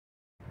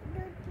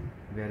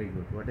Very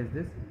good. What is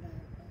this?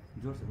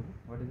 जोर से बोलो.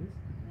 What is this?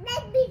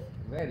 Rabbit.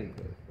 Very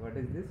good. What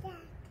is this?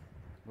 Cat.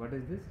 What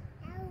is this?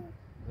 Cow.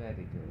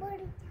 Very good.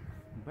 Body.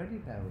 Buddy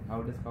cow.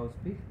 How does cow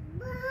speak?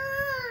 Ma.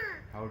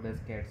 How does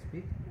cat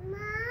speak?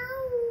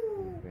 Meow.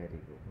 Very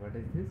good. What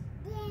is this?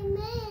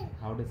 Camel.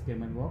 How does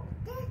camel walk?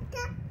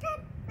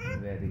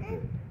 Very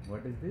good.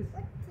 What is this?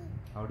 What?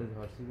 How does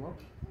horsey walk?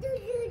 Do.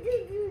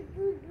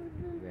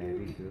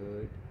 Very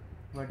good.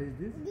 What is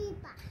this?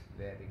 Deepa.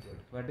 Very good.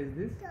 What is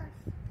this?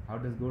 Toss. How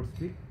does goat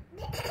speak?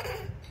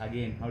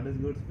 Again, how does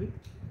goat speak?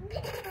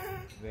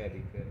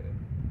 Very good.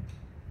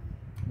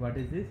 What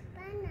is this?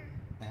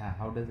 Banana.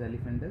 How does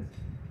elephant does?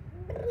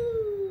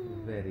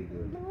 Very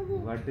good.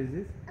 What is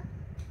this?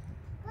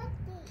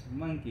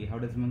 Monkey. How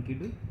does monkey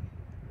do?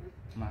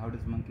 How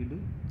does monkey do?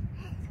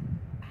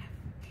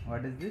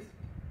 What is this?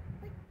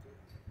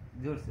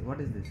 George, what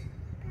is this?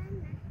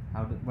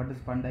 What does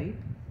panda eat?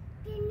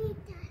 Very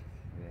good.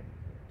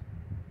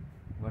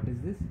 What is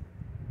this?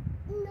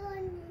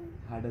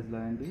 How does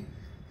lion do?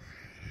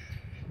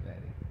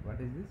 Very good. What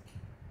is this?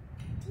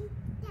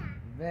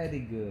 Very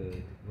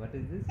good. What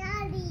is this?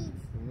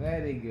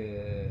 Very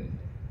good.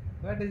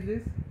 What is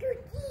this?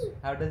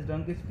 How does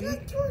donkey speak?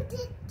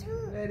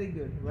 Very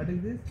good. What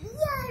is this?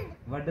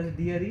 What does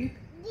deer eat?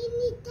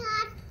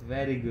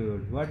 Very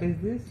good. What is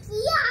this?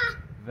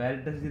 Where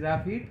does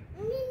giraffe eat?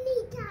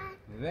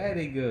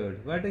 Very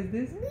good. What is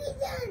this?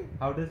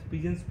 How does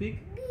pigeon speak?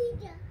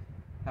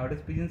 How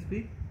does pigeon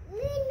speak?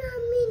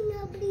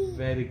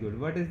 Very good.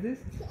 What is this?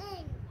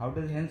 How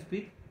does hen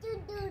speak?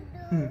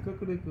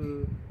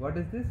 Cuckoo. What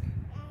is this?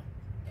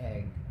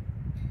 Egg.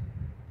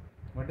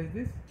 What is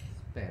this?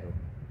 Sparrow.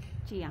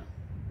 Chia.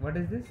 What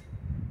is this?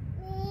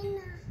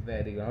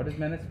 Very good. How does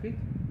manna speak?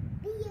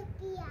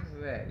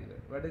 Very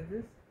good. What is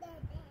this?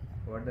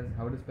 How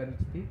does parrot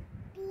speak?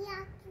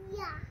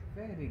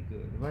 Very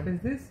good. What is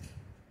this?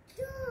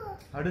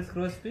 How does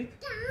crow speak?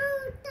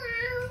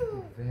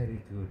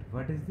 Very good.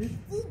 What is this?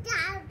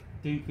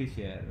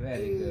 Kingfisher.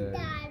 Very good.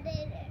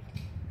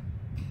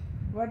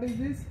 What is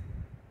this?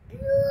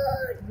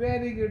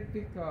 Very good.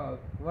 Peacock.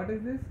 What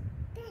is this?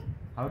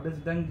 How does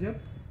dung jump?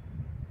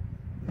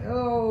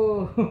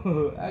 Oh,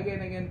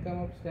 again,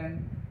 come up,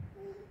 stand.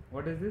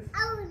 What is this?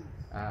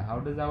 How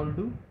does owl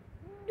do?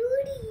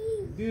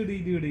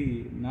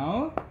 Doody.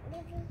 Now?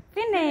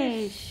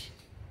 Finish.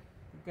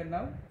 You can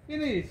now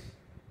finish.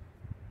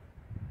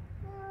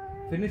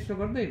 Finish तो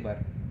कर दो एक बार.